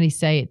heard somebody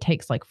say it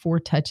takes like 4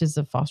 touches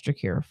of foster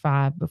care or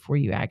 5 before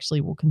you actually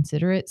will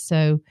consider it.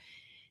 So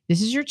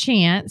this is your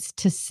chance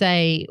to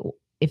say,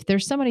 if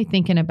there's somebody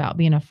thinking about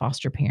being a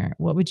foster parent,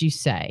 what would you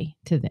say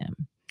to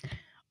them?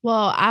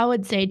 Well, I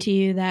would say to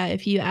you that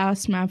if you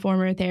asked my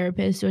former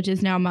therapist, which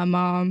is now my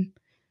mom,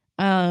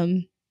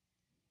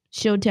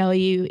 she'll tell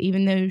you,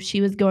 even though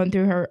she was going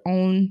through her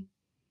own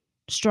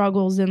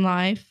struggles in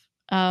life,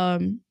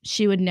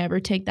 she would never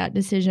take that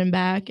decision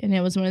back. And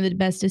it was one of the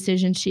best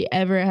decisions she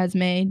ever has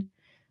made,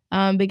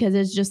 because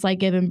it's just like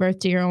giving birth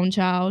to your own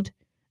child.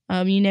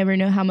 You never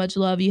know how much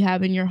love you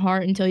have in your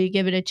heart until you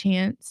give it a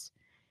chance.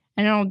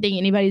 And I don't think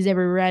anybody's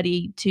ever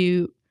ready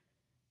to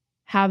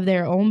have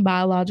their own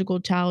biological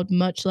child,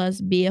 much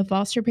less be a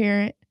foster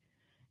parent.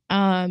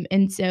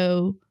 And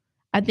so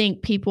I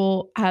think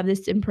people have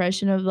this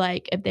impression of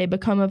like, if they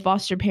become a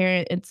foster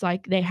parent, it's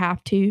like they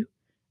have to.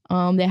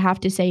 They have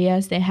to say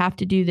yes, they have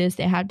to do this,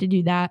 they have to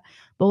do that.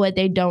 But what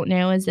they don't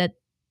know is that,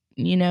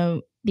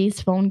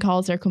 these phone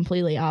calls are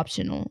completely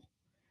optional.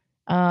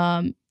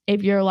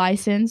 If you're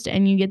licensed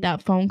and you get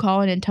that phone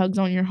call and it tugs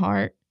on your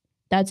heart,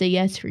 that's a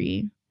yes for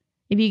you.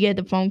 If you get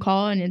the phone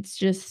call and it's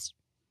just,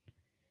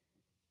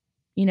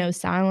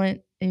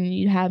 silent and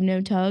you have no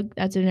tug,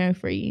 that's a no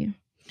for you.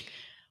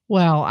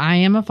 Well,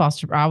 I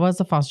was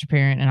a foster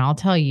parent, and I'll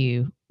tell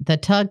you, the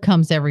tug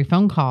comes every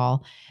phone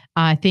call.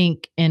 I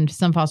think, and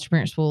some foster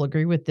parents will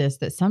agree with this,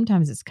 that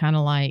sometimes it's kind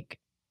of like,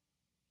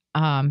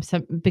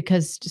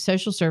 because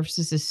social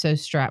services is so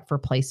strapped for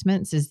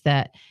placements, is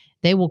that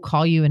they will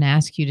call you and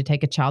ask you to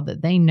take a child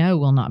that they know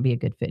will not be a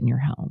good fit in your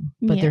home,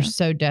 but they're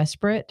so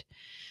desperate.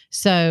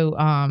 So,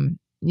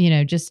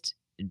 just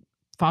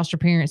foster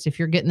parents, if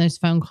you're getting those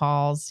phone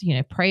calls,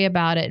 pray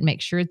about it and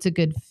make sure it's a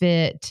good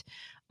fit.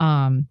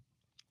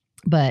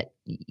 But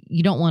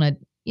you don't want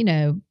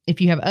to,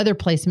 if you have other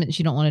placements,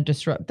 you don't want to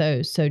disrupt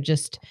those. So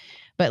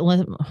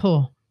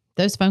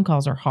those phone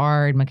calls are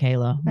hard,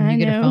 Michaela. When you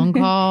get a phone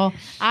call,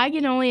 I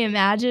can only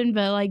imagine,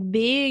 but like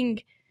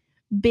being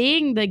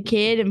the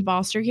kid in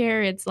foster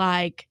care, it's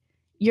like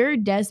you're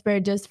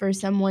desperate just for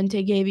someone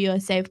to give you a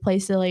safe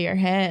place to lay your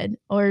head,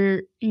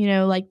 or,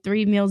 like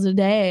 3 meals a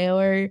day,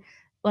 or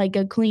like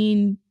a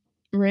clean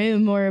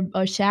room or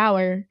a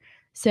shower.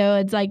 So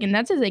it's like, and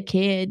that's as a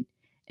kid.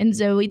 And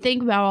so we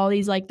think about all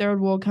these like third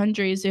world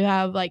countries who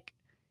have like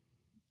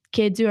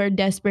kids who are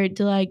desperate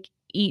to like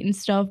eat and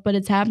stuff, but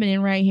it's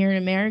happening right here in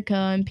America,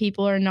 and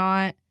people are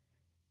not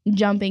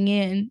jumping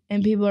in,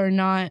 and people are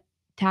not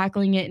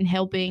tackling it and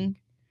helping.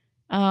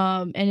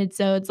 And it's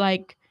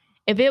like,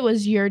 if it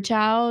was your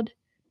child,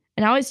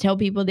 and I always tell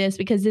people this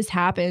because this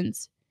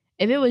happens,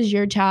 if it was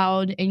your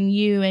child and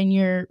you and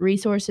your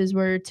resources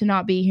were to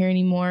not be here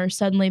anymore,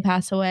 suddenly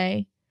pass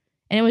away,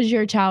 and it was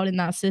your child in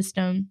that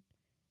system,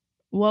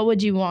 what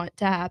would you want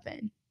to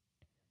happen?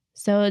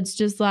 So it's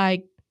just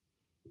like,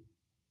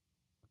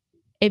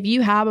 if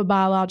you have a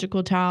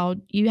biological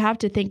child, you have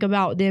to think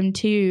about them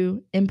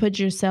too, and put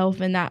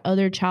yourself in that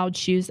other child's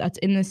shoes that's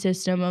in the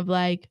system of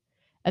like,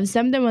 if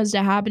something was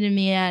to happen to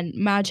me and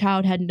my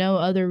child had no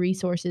other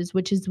resources,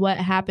 which is what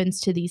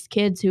happens to these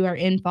kids who are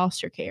in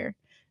foster care,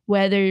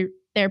 whether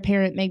their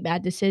parent make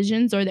bad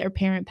decisions or their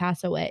parent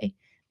pass away,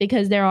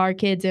 because there are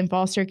kids in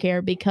foster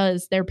care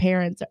because their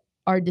parents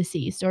are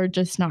deceased or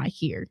just not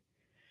here.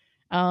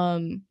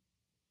 And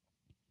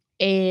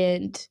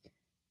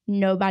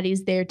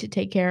nobody's there to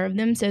take care of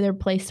them, so they're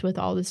placed with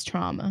all this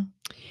trauma.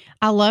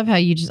 I love how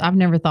I've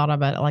never thought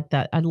about it like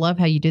that. I love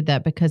how you did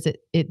that, because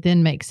it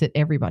then makes it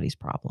everybody's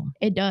problem.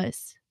 It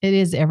does. It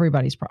is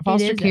everybody's problem.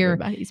 Foster care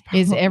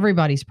is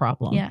everybody's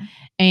problem. Yeah.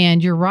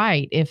 And you're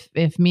right.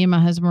 If me and my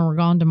husband were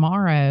gone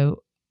tomorrow,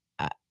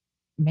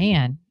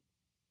 man,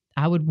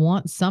 I would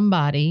want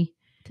somebody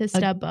to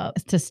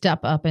step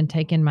up and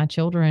take in my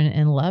children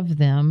and love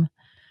them.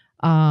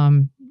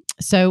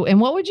 So,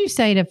 and what would you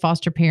say to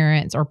foster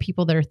parents or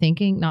people that are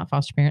thinking, not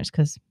foster parents,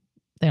 because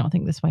they don't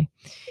think this way,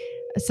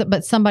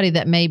 but somebody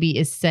that maybe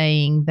is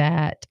saying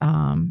that,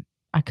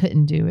 I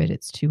couldn't do it,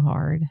 it's too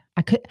hard,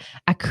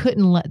 I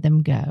couldn't let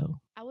them go?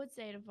 I would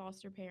say to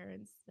foster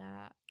parents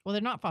that, well,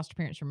 they're not foster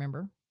parents,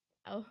 remember?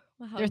 Oh,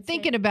 well, they're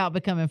thinking about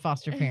becoming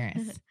foster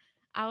parents.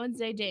 I would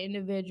say to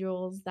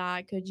individuals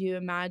that, could you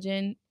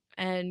imagine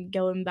and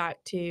going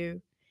back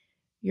to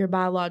your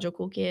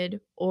biological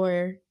kid,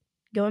 or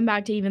going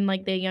back to even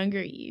like the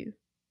younger you,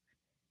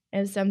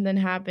 if something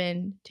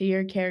happened to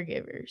your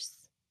caregivers,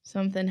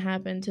 something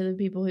happened to the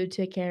people who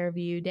took care of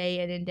you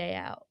day in and day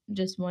out,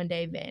 just one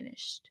day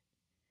vanished,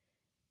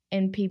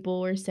 and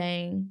people were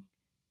saying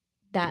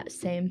that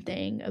same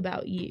thing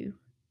about you,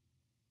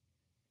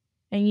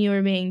 and you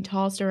were being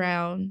tossed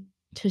around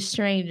to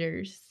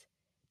strangers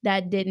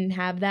that didn't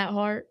have that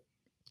heart,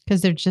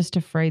 because they're just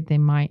afraid they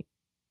might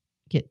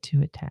get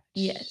too attached.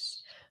 Yes.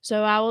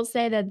 So I will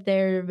say that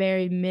there are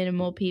very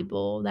minimal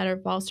people that are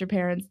foster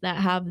parents that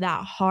have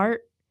that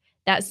heart,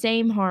 that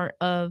same heart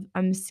of,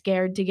 I'm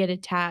scared to get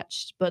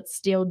attached, but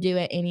still do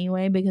it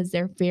anyway, because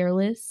they're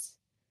fearless.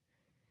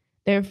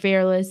 They're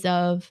fearless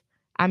of,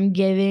 I'm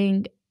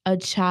giving a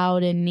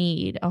child in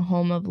need, a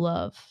home of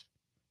love.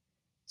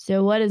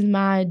 So what does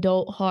my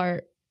adult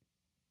heart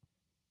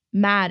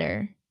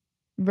matter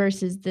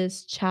versus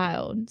this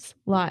child's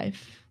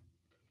life?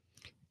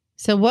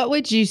 So what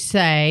would you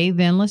say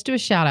then? Let's do a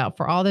shout out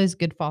for all those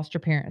good foster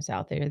parents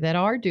out there that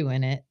are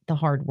doing it, the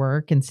hard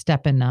work and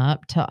stepping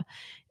up to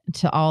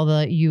all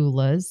the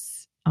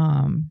EULAs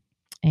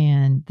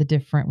and the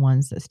different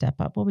ones that step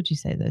up. What would you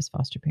say to those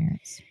foster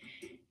parents?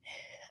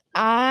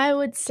 I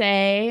would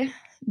say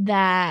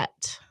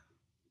that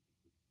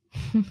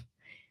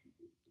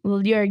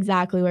well, you're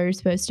exactly where you're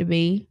supposed to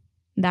be,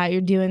 that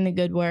you're doing the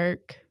good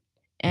work,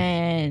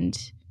 and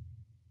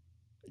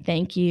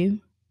thank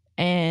you,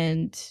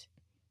 and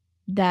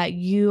that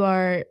you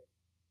are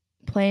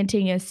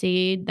planting a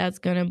seed that's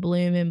going to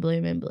bloom and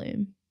bloom and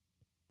bloom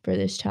for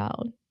this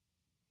child.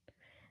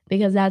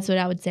 Because that's what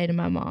I would say to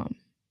my mom.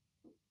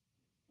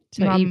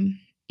 So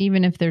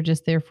even if they're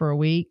just there for a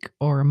week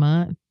or a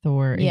month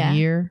or a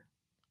year?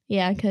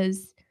 Yeah,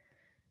 because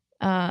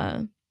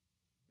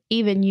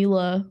even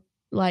Eula,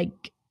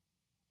 like,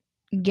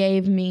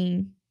 gave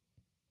me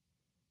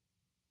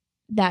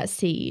that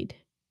seed.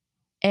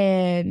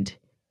 And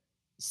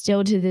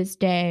still to this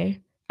day,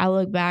 I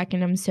look back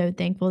and I'm so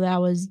thankful that I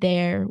was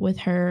there with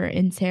her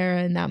and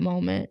Sarah in that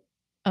moment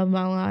of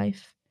my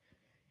life.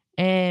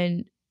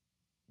 And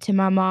to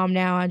my mom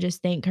now, I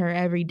just thank her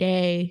every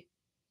day,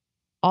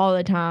 all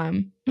the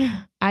time.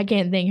 I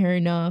can't thank her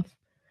enough,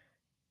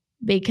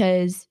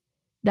 because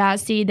that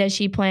seed that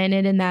she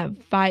planted and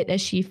that fight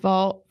that she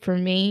fought for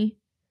me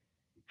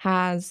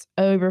has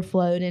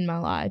overflowed in my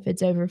life.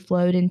 It's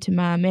overflowed into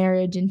my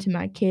marriage, into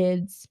my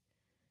kids,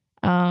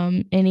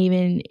 and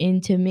even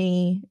into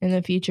me in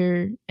the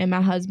future and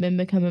my husband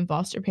becoming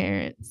foster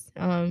parents.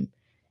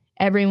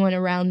 Everyone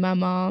around my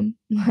mom,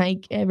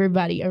 like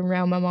everybody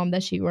around my mom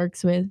that she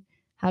works with,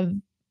 have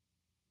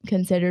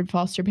considered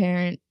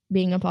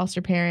being a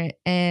foster parent.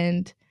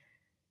 And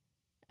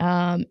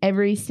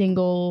every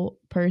single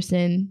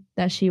person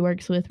that she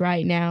works with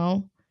right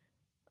now,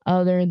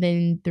 other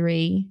than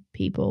 3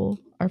 people,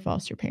 are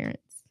foster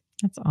parents.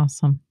 That's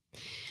awesome.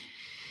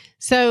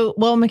 So,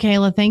 well,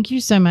 Michaela, thank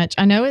you so much.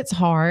 I know it's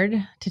hard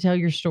to tell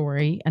your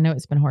story. I know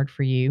it's been hard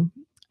for you,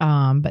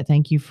 but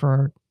thank you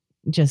for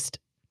just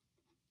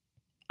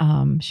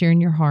sharing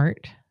your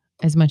heart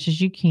as much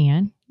as you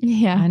can.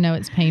 Yeah. I know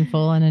it's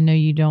painful, and I know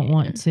you don't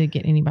want to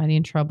get anybody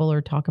in trouble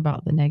or talk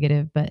about the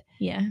negative, but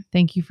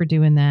thank you for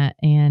doing that.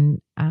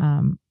 And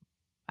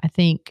I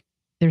think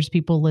there's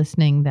people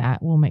listening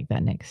that will make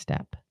that next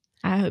step.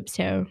 I hope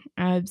so.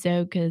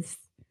 Because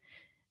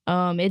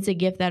it's a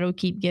gift that will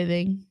keep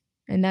giving,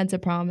 and that's a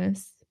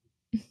promise.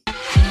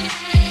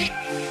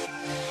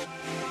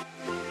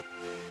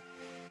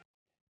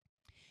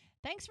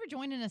 Thanks for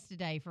joining us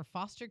today for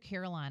Foster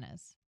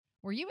Carolinas.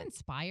 Were you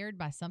inspired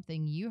by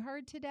something you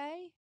heard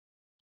today?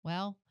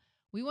 Well,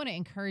 we want to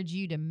encourage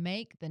you to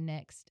make the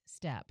next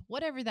step,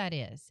 whatever that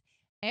is.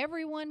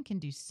 Everyone can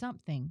do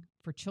something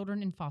for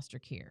children in foster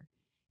care.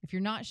 If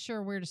you're not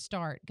sure where to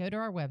start, go to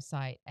our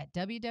website at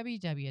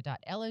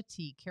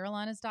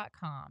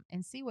www.lotcarolinas.com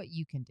and see what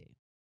you can do.